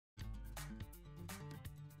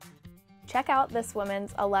Check out this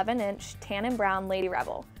woman's 11-inch tan and brown Lady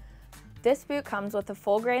Rebel. This boot comes with a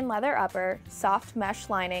full-grain leather upper, soft mesh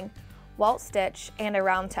lining, welt stitch, and a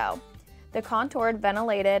round toe. The contoured,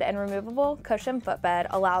 ventilated, and removable cushion footbed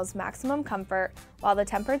allows maximum comfort, while the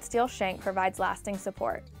tempered steel shank provides lasting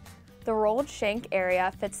support. The rolled shank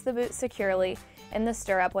area fits the boot securely in the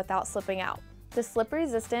stirrup without slipping out. The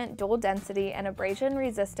slip-resistant, dual-density, and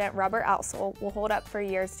abrasion-resistant rubber outsole will hold up for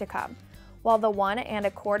years to come, while the 1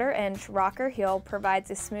 1/4-inch rocker heel provides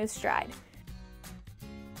a smooth stride.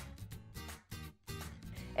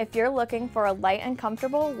 If you're looking for a light and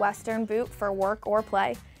comfortable Western boot for work or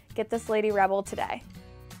play, get this Lady Rebel today.